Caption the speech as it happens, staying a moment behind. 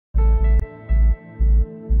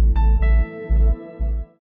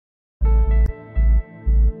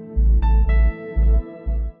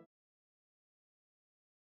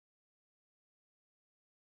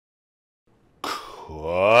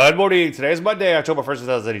Good morning. Today's Monday, October 1st,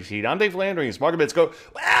 2018. I'm Dave Landry. Market bits go,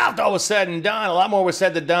 well, after all was said and done, a lot more was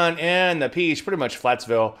said than done in the piece. Pretty much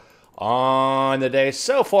Flatsville on the day.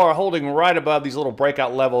 So far, holding right above these little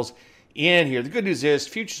breakout levels in here. The good news is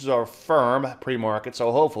futures are firm pre-market,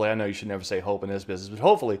 so hopefully, I know you should never say hope in this business, but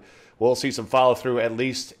hopefully we'll see some follow-through at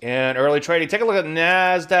least in early trading. Take a look at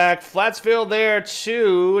NASDAQ. Flatsville there,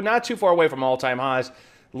 too. Not too far away from all-time highs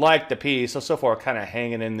like the piece. So far, kind of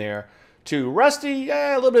hanging in there. To Rusty,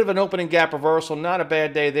 a little bit of an opening gap reversal. Not a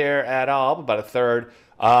bad day there at all. About a third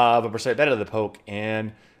of a percent better than the poke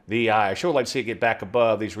and the eye. I sure would like to see it get back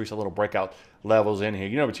above these recent little breakout levels in here.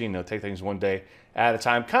 You know what you know, take things one day at a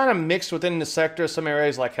time. Kind of mixed within the sector. Some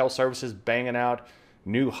areas like health services banging out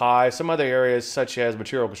new highs. Some other areas such as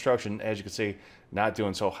material construction, as you can see, not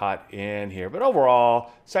doing so hot in here. But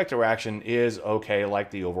overall, sector action is okay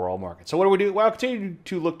like the overall market. So what do we do? Well, continue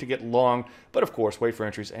to look to get long, but of course, wait for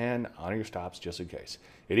entries and honor your stops just in case.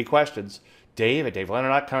 Any questions? Dave at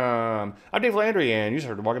DaveLandry.com. I'm Dave Landry, and you just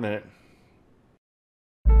heard the Market Minute.